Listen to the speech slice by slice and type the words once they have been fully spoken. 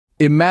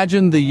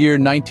Imagine the year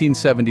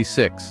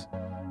 1976.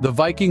 The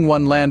Viking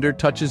 1 lander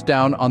touches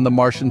down on the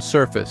Martian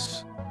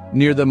surface,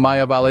 near the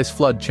Mayavalles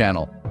flood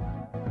channel.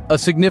 A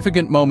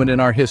significant moment in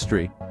our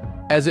history,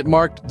 as it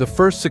marked the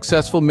first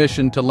successful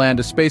mission to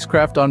land a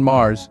spacecraft on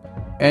Mars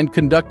and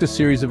conduct a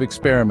series of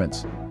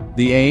experiments.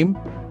 The aim?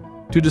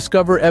 To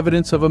discover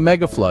evidence of a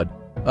megaflood,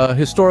 a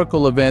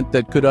historical event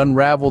that could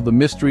unravel the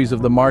mysteries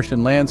of the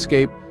Martian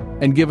landscape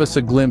and give us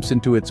a glimpse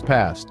into its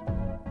past.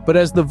 But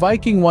as the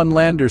Viking 1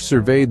 lander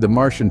surveyed the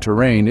Martian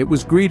terrain, it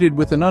was greeted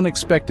with an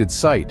unexpected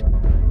sight.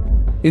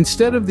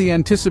 Instead of the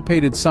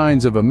anticipated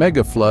signs of a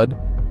megaflood,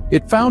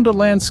 it found a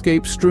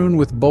landscape strewn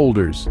with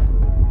boulders,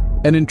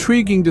 an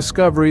intriguing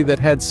discovery that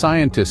had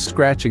scientists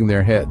scratching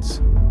their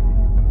heads.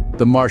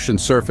 The Martian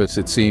surface,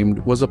 it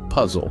seemed, was a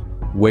puzzle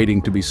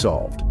waiting to be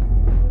solved.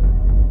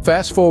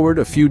 Fast forward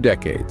a few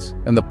decades,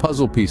 and the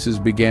puzzle pieces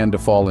began to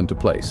fall into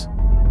place.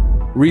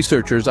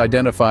 Researchers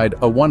identified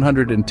a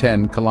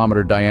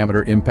 110-kilometer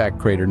diameter impact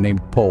crater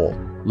named Pole,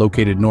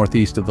 located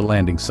northeast of the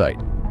landing site.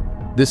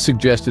 This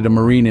suggested a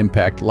marine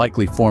impact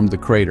likely formed the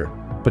crater,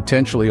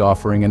 potentially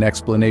offering an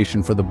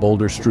explanation for the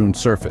boulder-strewn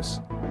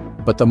surface.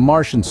 But the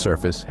Martian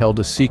surface held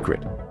a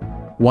secret,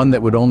 one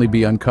that would only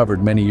be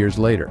uncovered many years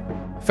later.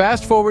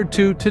 Fast forward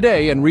to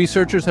today, and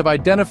researchers have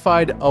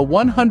identified a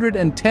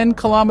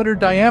 110-kilometer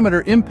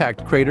diameter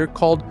impact crater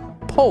called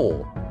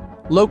Pole,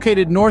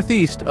 located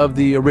northeast of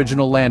the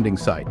original landing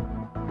site.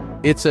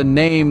 It's a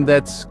name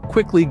that's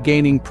quickly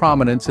gaining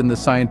prominence in the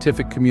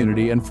scientific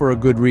community, and for a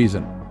good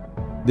reason.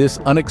 This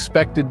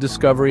unexpected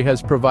discovery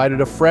has provided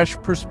a fresh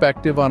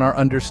perspective on our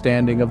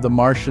understanding of the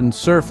Martian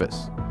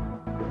surface.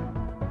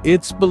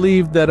 It's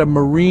believed that a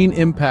marine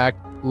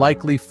impact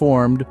likely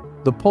formed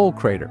the Pole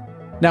crater.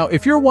 Now,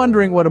 if you're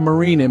wondering what a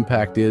marine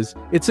impact is,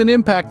 it's an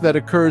impact that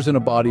occurs in a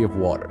body of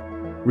water,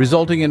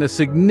 resulting in a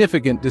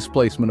significant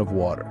displacement of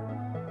water.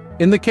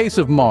 In the case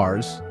of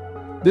Mars,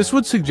 this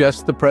would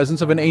suggest the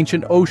presence of an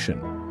ancient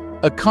ocean,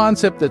 a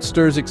concept that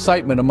stirs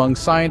excitement among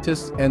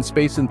scientists and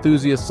space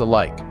enthusiasts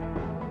alike.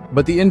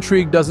 But the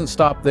intrigue doesn't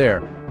stop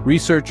there.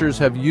 Researchers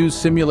have used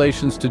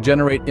simulations to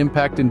generate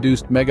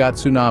impact-induced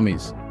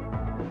megatsunamis.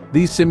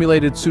 These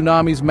simulated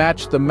tsunamis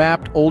match the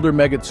mapped older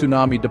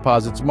megatsunami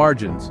deposits'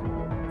 margins,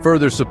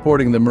 further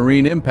supporting the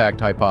marine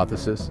impact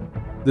hypothesis.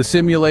 The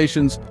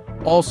simulations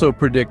also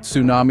predict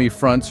tsunami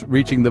fronts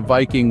reaching the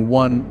Viking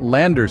 1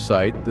 lander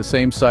site, the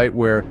same site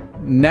where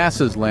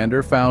NASA's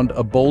lander found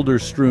a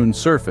boulder-strewn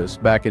surface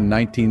back in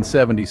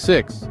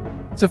 1976.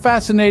 It's a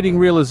fascinating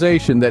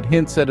realization that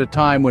hints at a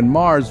time when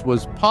Mars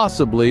was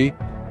possibly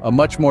a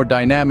much more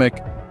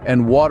dynamic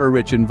and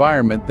water-rich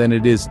environment than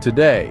it is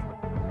today.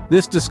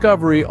 This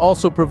discovery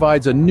also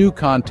provides a new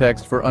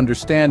context for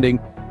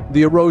understanding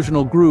the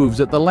erosional grooves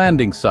at the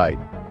landing site,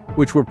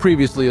 which were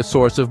previously a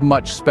source of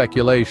much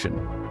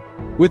speculation.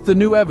 With the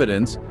new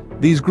evidence,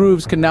 these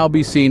grooves can now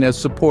be seen as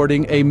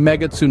supporting a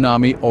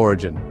megatsunami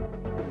origin.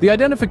 The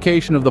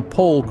identification of the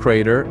Pole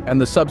crater and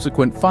the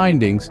subsequent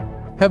findings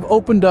have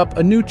opened up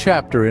a new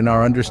chapter in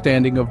our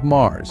understanding of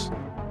Mars.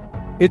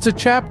 It's a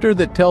chapter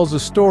that tells a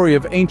story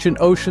of ancient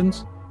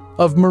oceans,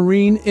 of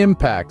marine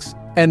impacts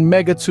and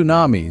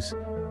megatsunamis,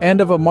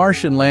 and of a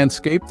Martian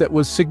landscape that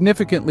was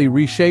significantly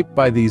reshaped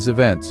by these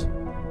events.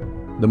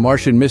 The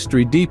Martian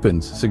mystery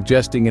deepens,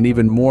 suggesting an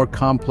even more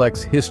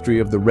complex history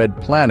of the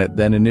red planet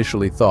than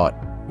initially thought.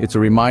 It's a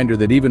reminder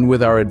that even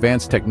with our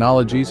advanced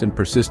technologies and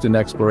persistent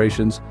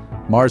explorations,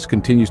 Mars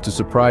continues to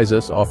surprise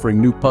us,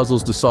 offering new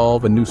puzzles to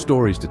solve and new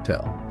stories to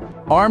tell.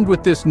 Armed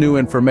with this new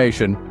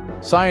information,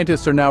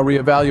 scientists are now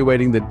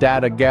reevaluating the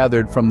data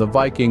gathered from the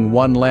Viking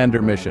 1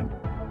 lander mission.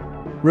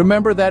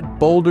 Remember that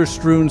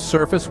boulder-strewn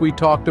surface we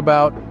talked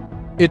about?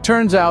 It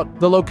turns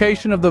out the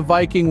location of the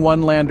Viking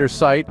 1 lander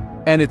site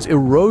and its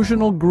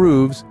erosional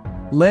grooves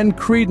lend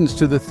credence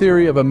to the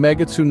theory of a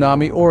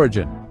megatsunami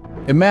origin.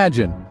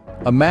 Imagine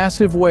a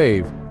massive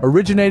wave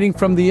originating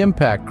from the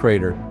impact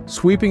crater,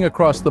 sweeping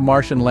across the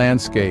Martian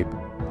landscape,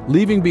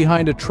 leaving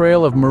behind a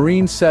trail of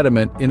marine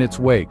sediment in its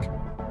wake.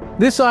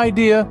 This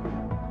idea,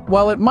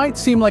 while it might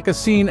seem like a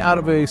scene out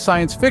of a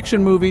science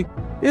fiction movie,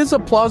 is a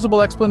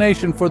plausible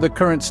explanation for the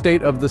current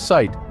state of the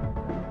site.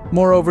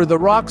 Moreover, the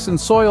rocks and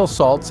soil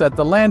salts at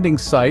the landing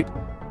site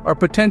are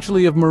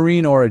potentially of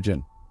marine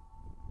origin.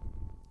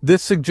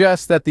 This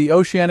suggests that the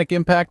oceanic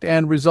impact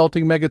and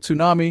resulting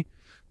megatsunami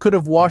could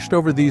have washed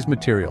over these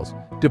materials,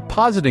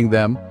 depositing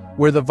them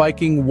where the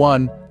Viking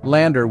 1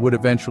 lander would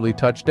eventually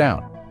touch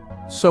down.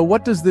 So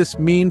what does this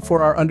mean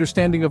for our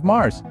understanding of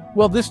Mars?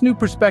 Well, this new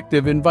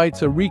perspective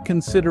invites a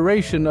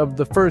reconsideration of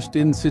the first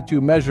in situ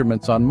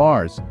measurements on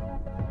Mars.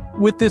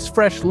 With this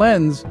fresh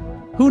lens,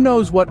 who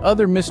knows what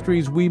other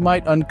mysteries we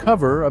might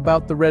uncover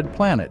about the red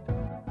planet?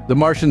 The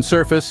Martian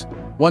surface,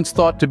 once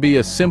thought to be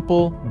a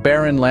simple,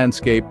 barren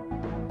landscape,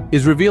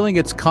 is revealing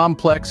its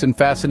complex and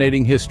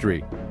fascinating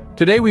history.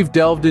 Today we've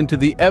delved into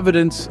the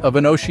evidence of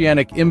an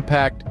oceanic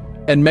impact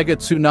and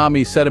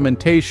megatsunami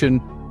sedimentation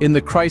in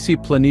the Chryse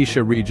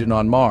Planitia region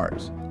on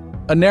Mars.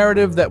 A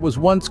narrative that was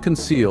once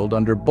concealed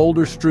under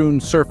boulder-strewn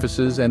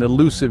surfaces and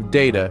elusive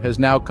data has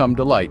now come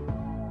to light.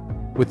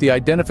 with the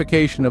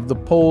identification of the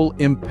pole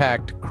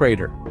impact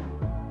crater.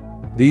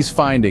 These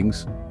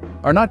findings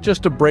are not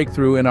just a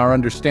breakthrough in our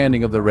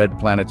understanding of the red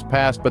planet's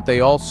past, but they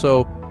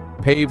also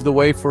pave the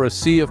way for a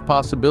sea of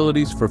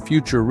possibilities for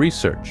future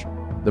research.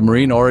 The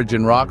marine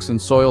origin rocks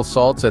and soil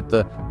salts at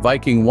the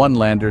Viking 1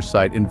 lander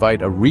site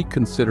invite a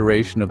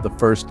reconsideration of the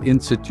first in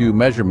situ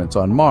measurements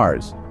on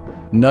Mars,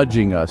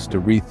 nudging us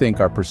to rethink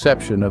our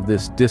perception of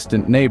this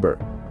distant neighbor.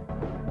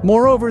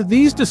 Moreover,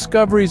 these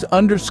discoveries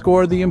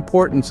underscore the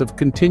importance of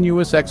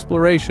continuous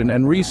exploration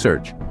and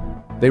research.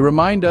 They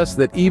remind us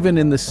that even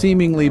in the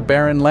seemingly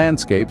barren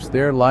landscapes,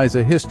 there lies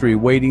a history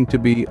waiting to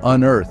be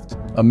unearthed,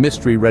 a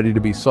mystery ready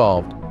to be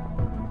solved.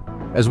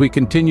 As we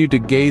continue to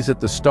gaze at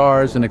the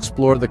stars and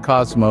explore the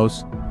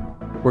cosmos,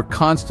 we're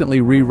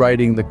constantly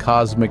rewriting the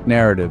cosmic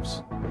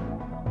narratives,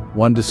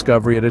 one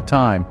discovery at a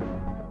time.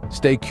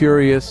 Stay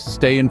curious,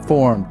 stay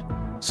informed.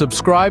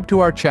 Subscribe to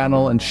our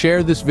channel and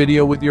share this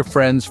video with your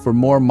friends for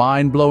more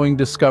mind-blowing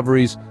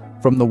discoveries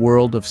from the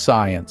world of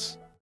science.